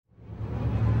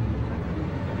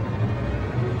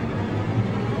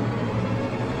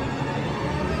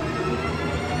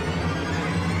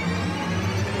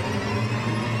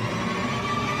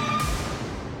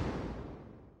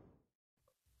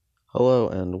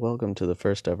and welcome to the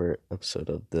first ever episode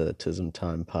of the Tism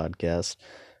Time podcast.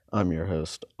 I'm your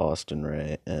host, Austin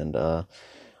Ray, and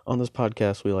on this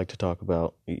podcast, we like to talk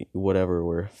about whatever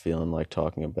we're feeling like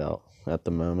talking about at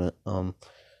the moment.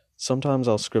 Sometimes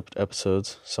I'll script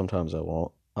episodes, sometimes I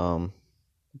won't.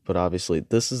 But obviously,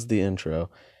 this is the intro,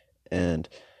 and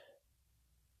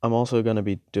I'm also going to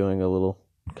be doing a little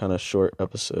kind of short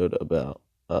episode about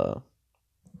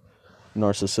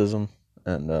narcissism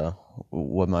and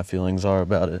what my feelings are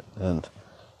about it, and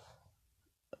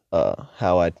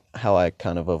how I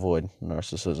kind of avoid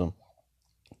narcissism.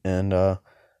 And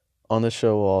on this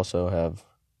show, we'll also have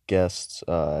guests.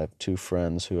 I have two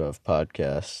friends who have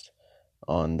podcasts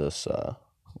on this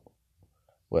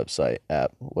website,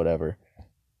 app, whatever.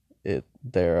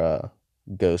 They're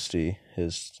Ghosty.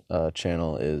 His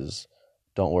channel is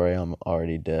Don't Worry, I'm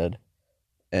Already Dead.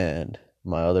 And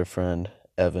my other friend,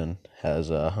 Evan,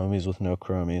 has Homies with No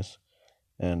Chromies.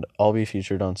 And I'll be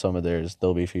featured on some of theirs.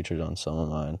 They'll be featured on some of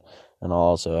mine. And I'll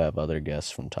also have other guests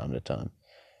from time to time.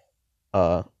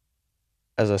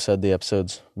 As I said, the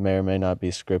episodes may or may not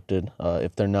be scripted.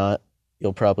 If they're not,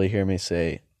 you'll probably hear me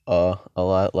say a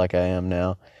lot like I am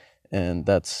now. And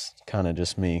that's kind of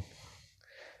just me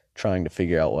trying to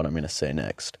figure out what I'm going to say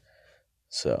next.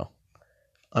 So,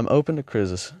 I'm open to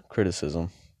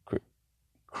criticism.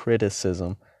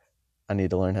 Criticism. I need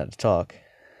to learn how to talk.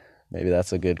 Maybe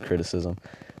that's a good criticism.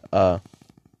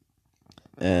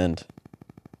 And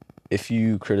if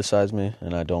you criticize me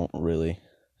and I don't really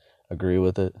agree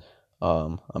with it,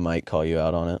 I might call you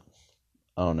out on it.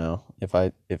 I don't know.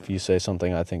 If you say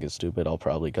something I think is stupid, I'll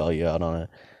probably call you out on it.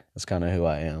 That's kind of who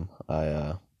I am.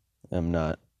 I am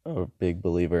not a big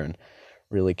believer in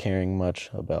really caring much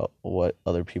about what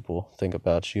other people think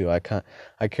about you. I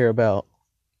care about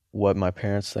what my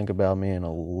parents think about me and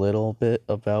a little bit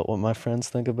about what my friends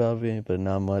think about me, but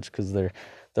not much, because they're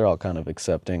all kind of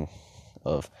accepting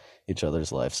of each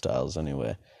other's lifestyles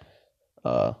anyway.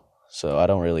 So I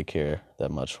don't really care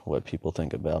that much what people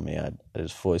think about me. I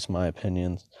just voice my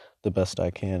opinions the best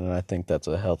I can, and I think that's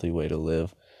a healthy way to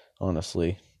live,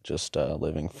 honestly, just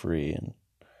living free and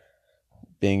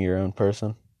being your own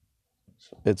person.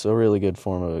 It's a really good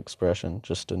form of expression,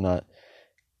 just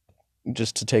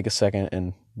to take a second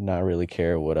and not really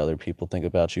care what other people think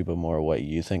about you, but more what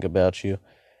you think about you.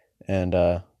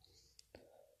 And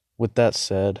with that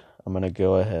said, I'm going to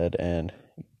go ahead and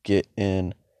get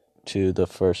into the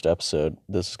first episode.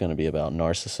 This is going to be about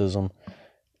narcissism.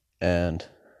 And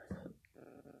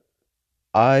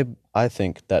I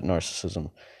think that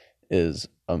narcissism is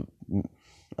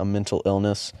a mental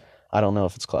illness. I don't know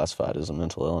if it's classified as a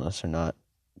mental illness or not.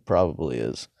 Probably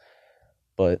is.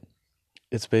 But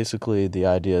it's basically the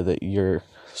idea that you're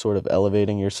sort of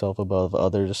elevating yourself above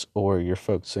others, or you're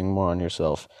focusing more on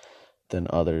yourself than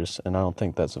others. And I don't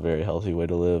think that's a very healthy way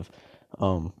to live.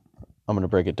 I'm going to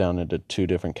break it down into two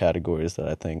different categories that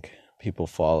I think people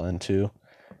fall into.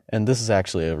 And this is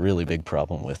actually a really big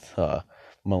problem with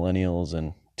millennials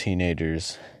and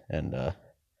teenagers and,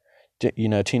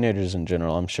 teenagers in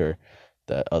general. I'm sure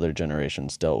that other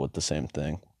generations dealt with the same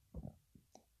thing.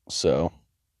 So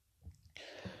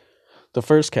the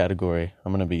first category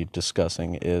I'm going to be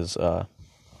discussing is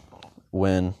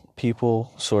when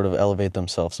people sort of elevate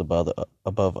themselves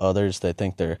above others. They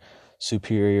think they're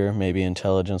superior, maybe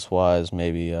intelligence-wise,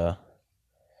 maybe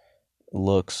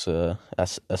looks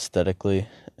aesthetically,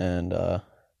 and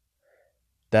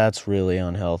that's really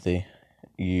unhealthy.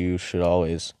 You should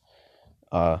always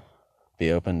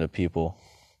be open to people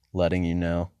letting you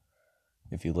know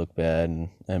if you look bad and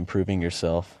improving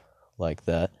yourself like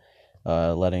that.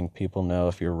 Letting people know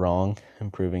if you're wrong,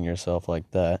 improving yourself like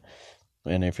that.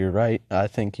 And if you're right, I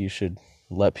think you should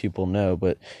let people know,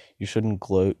 but you shouldn't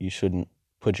gloat, you shouldn't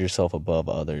put yourself above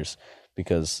others,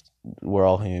 because we're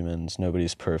all humans,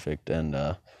 nobody's perfect,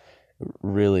 and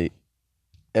really,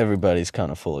 everybody's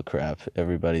kind of full of crap.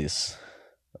 Everybody's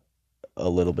a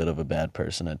little bit of a bad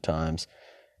person at times.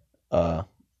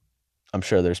 I'm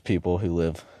sure there's people who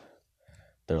live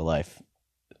their life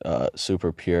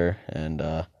super pure,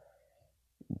 and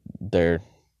they're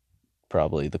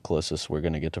probably the closest we're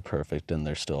going to get to perfect, and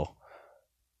they're still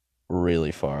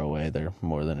really far away. They're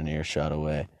more than an earshot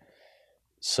away.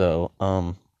 So,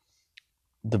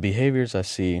 the behaviors I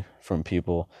see from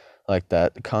people like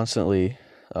that, constantly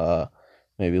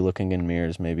maybe looking in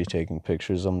mirrors, maybe taking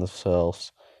pictures of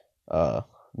themselves,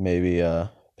 maybe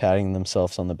patting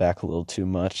themselves on the back a little too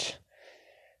much,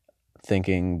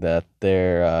 thinking that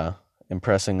they're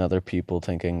impressing other people,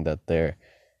 thinking that they're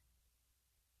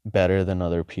better than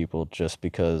other people just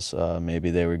because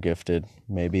maybe they were gifted,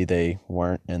 maybe they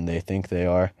weren't and they think they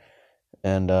are.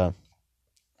 And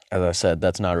as I said,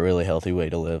 that's not a really healthy way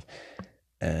to live.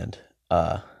 And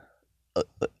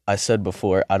I said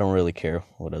before, I don't really care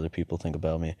what other people think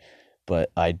about me,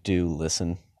 but I do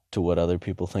listen to what other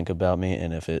people think about me,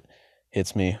 and if it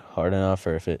hits me hard enough,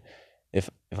 or if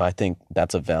I think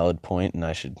that's a valid point and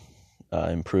I should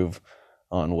improve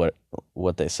on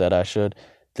what they said I should,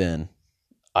 then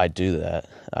I do that.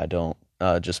 I don't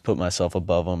just put myself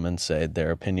above them and say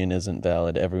their opinion isn't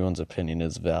valid. Everyone's opinion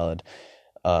is valid,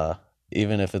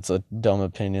 even if it's a dumb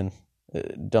opinion.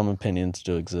 Dumb opinions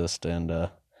do exist, and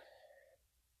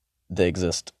they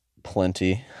exist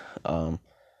plenty,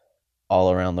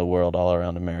 all around the world, all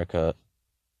around America,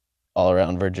 all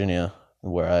around Virginia,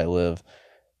 where I live,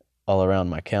 all around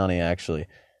my county, actually.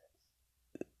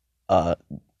 And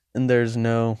there's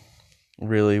no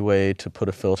really way to put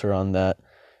a filter on that,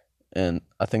 and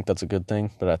I think that's a good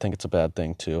thing, but I think it's a bad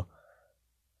thing too.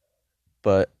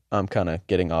 But I'm kind of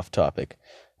getting off topic.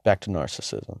 Back to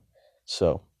narcissism.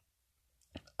 So,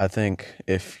 I think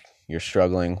if you're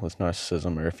struggling with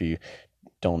narcissism, or if you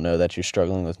don't know that you're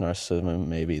struggling with narcissism,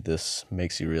 maybe this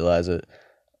makes you realize it.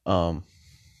 A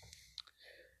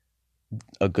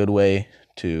good way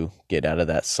to get out of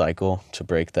that cycle, to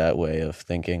break that way of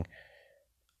thinking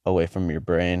away from your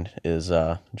brain, is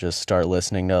just start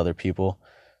listening to other people.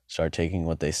 Start taking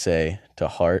what they say to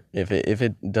heart. If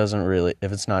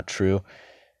it's not true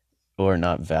or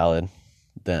not valid,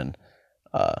 then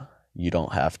you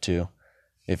don't have to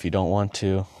if you don't want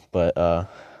to. But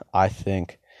I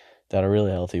think that a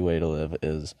really healthy way to live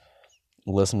is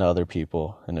listen to other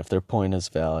people, and if their point is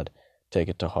valid, take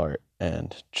it to heart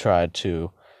and try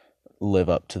to live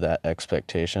up to that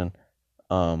expectation.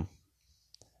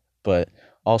 But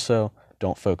also,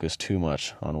 don't focus too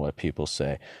much on what people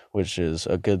say, which is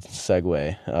a good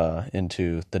segue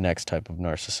into the next type of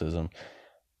narcissism.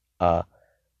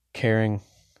 Caring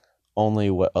only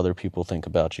what other people think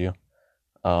about you.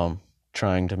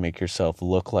 Trying to make yourself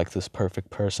look like this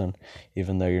perfect person,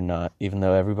 even though you're not, even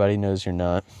though everybody knows you're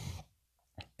not,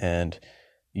 and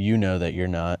you know that you're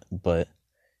not, but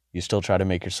you still try to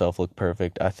make yourself look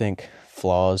perfect. I think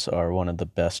flaws are one of the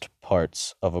best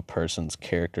parts of a person's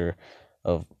character,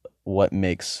 of what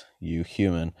makes you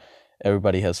human.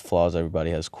 Everybody has flaws,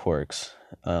 everybody has quirks,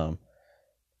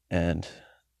 and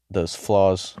those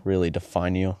flaws really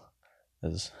define you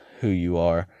as who you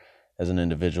are as an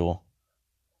individual.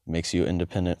 Makes you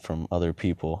independent from other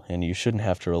people, and you shouldn't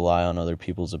have to rely on other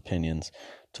people's opinions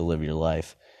to live your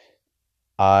life.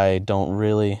 I don't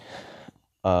really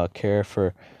care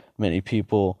for many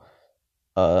people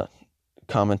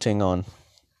commenting on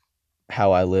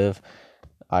how I live.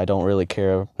 I don't really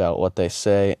care about what they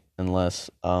say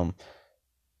unless my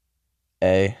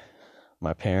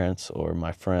parents or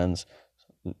my friends,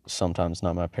 sometimes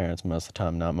not my parents, most of the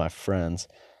time not my friends,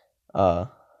 but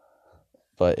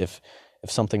if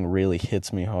something really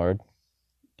hits me hard,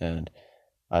 and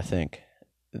I think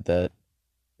that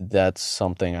that's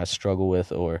something I struggle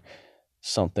with, or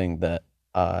something that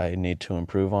I need to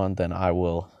improve on, then I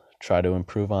will try to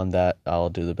improve on that. I'll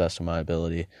do the best of my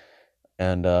ability.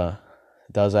 And that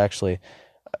was actually,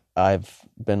 I've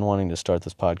been wanting to start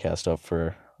this podcast up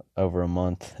for over a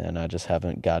month, and I just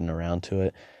haven't gotten around to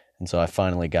it. And so I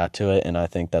finally got to it, and I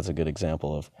think that's a good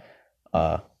example of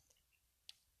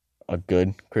a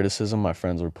good criticism. My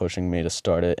friends were pushing me to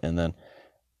start it, and then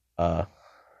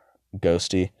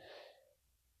Ghosty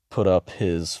put up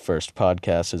his first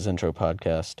podcast, his intro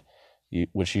podcast,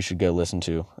 which you should go listen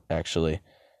to, actually.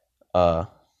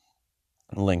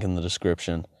 Link in the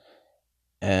description.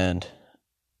 And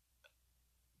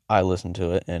I listened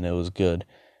to it, and it was good.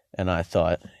 And I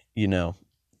thought,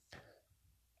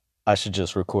 I should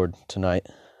just record tonight.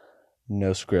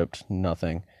 No script,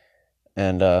 nothing.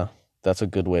 And that's a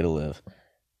good way to live.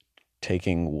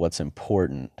 Taking what's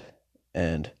important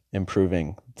and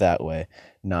improving that way,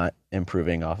 not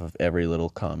improving off of every little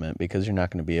comment, because you're not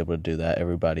going to be able to do that.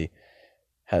 Everybody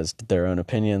has their own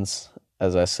opinions,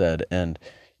 as I said, and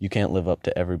you can't live up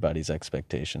to everybody's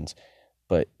expectations,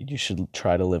 but you should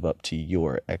try to live up to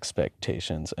your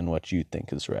expectations and what you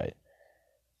think is right.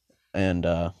 And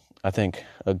I think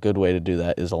a good way to do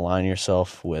that is align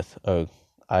yourself with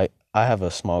I have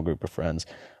a small group of friends.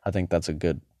 I think that's a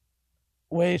good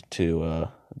way to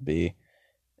be.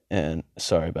 And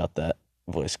sorry about that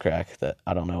voice crack, that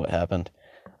I don't know what happened.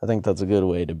 I think that's a good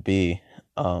way to be.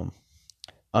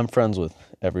 I'm friends with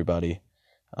everybody.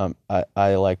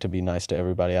 I like to be nice to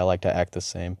everybody. I like to act the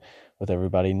same with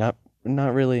everybody. Not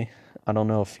really, I don't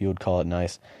know if you would call it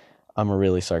nice. I'm a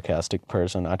really sarcastic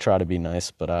person. I try to be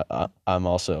nice, but I'm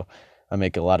also I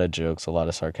make a lot of jokes, a lot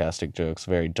of sarcastic jokes,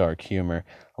 very dark humor.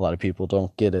 A lot of people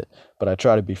don't get it, but I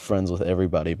try to be friends with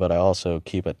everybody, but I also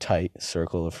keep a tight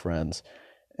circle of friends,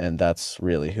 and that's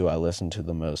really who I listen to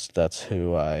the most. That's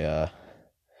who I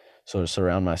sort of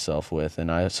surround myself with,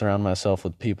 and I surround myself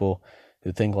with people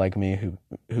who think like me,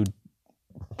 who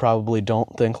probably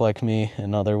don't think like me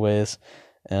in other ways,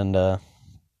 and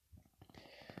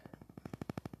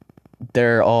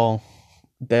they all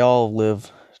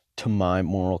live to my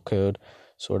moral code,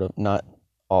 sort of. Not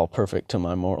all perfect to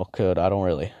my moral code. I don't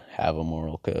really have a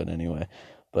moral code anyway,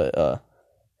 but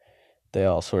they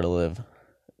all sort of live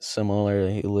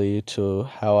similarly to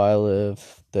how I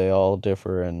live. They all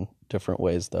differ in different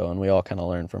ways, though, and we all kind of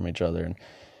learn from each other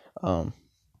and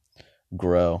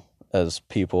grow as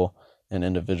people and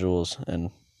individuals,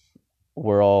 and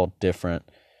we're all different,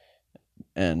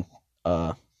 and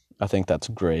I think that's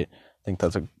great. I think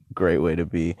that's a great way to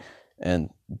be, and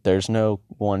there's no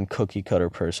one cookie cutter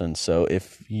person. So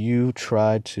if you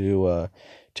try to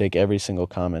take every single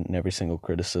comment and every single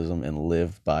criticism and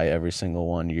live by every single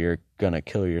one, you're gonna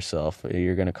kill yourself.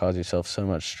 You're gonna cause yourself so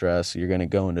much stress. You're gonna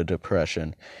go into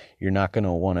depression. You're not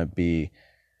gonna want to be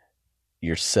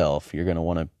yourself. You're gonna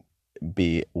want to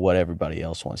be what everybody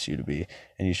else wants you to be,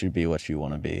 and you should be what you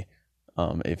want to be.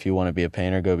 If you want to be a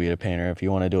painter, go be a painter. If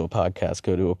you want to do a podcast,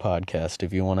 go do a podcast.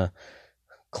 If you want to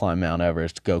climb Mount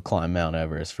Everest, go climb Mount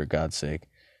Everest, for God's sake.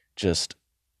 Just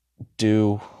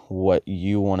do what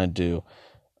you want to do.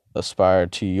 Aspire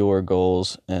to your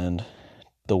goals and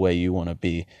the way you want to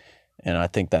be. And I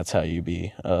think that's how you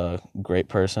be a great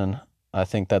person. I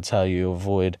think that's how you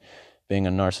avoid being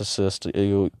a narcissist.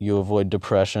 You avoid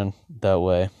depression that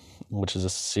way, which is a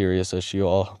serious issue.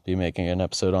 I'll be making an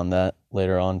episode on that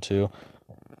later on too.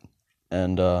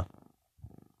 And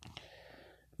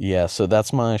yeah, so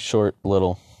that's my short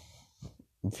little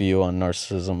view on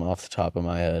narcissism off the top of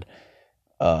my head.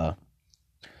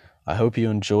 I hope you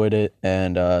enjoyed it,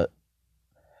 and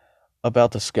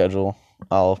about the schedule,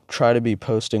 I'll try to be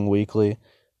posting weekly,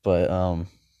 but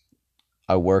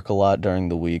I work a lot during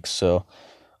the week, so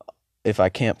if I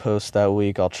can't post that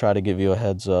week, I'll try to give you a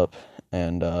heads up,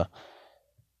 and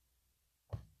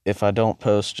if I don't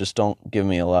post, just don't give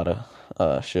me a lot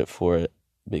of shit for it,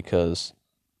 because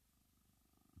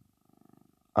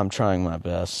I'm trying my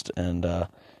best, and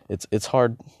it's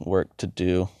hard work to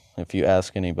do. If you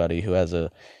ask anybody who has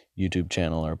a YouTube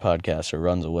channel or a podcast or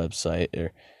runs a website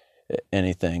or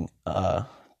anything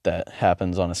that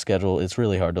happens on a schedule, it's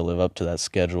really hard to live up to that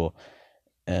schedule,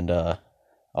 and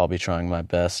I'll be trying my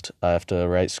best. I have to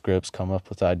write scripts, come up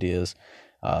with ideas,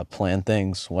 plan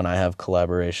things when I have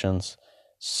collaborations.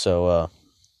 So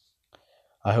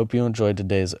I hope you enjoyed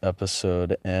today's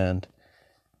episode, and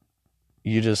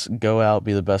you just go out,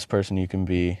 be the best person you can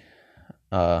be,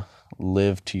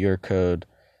 live to your code,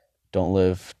 don't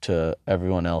live to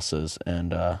everyone else's,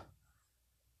 and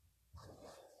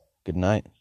good night.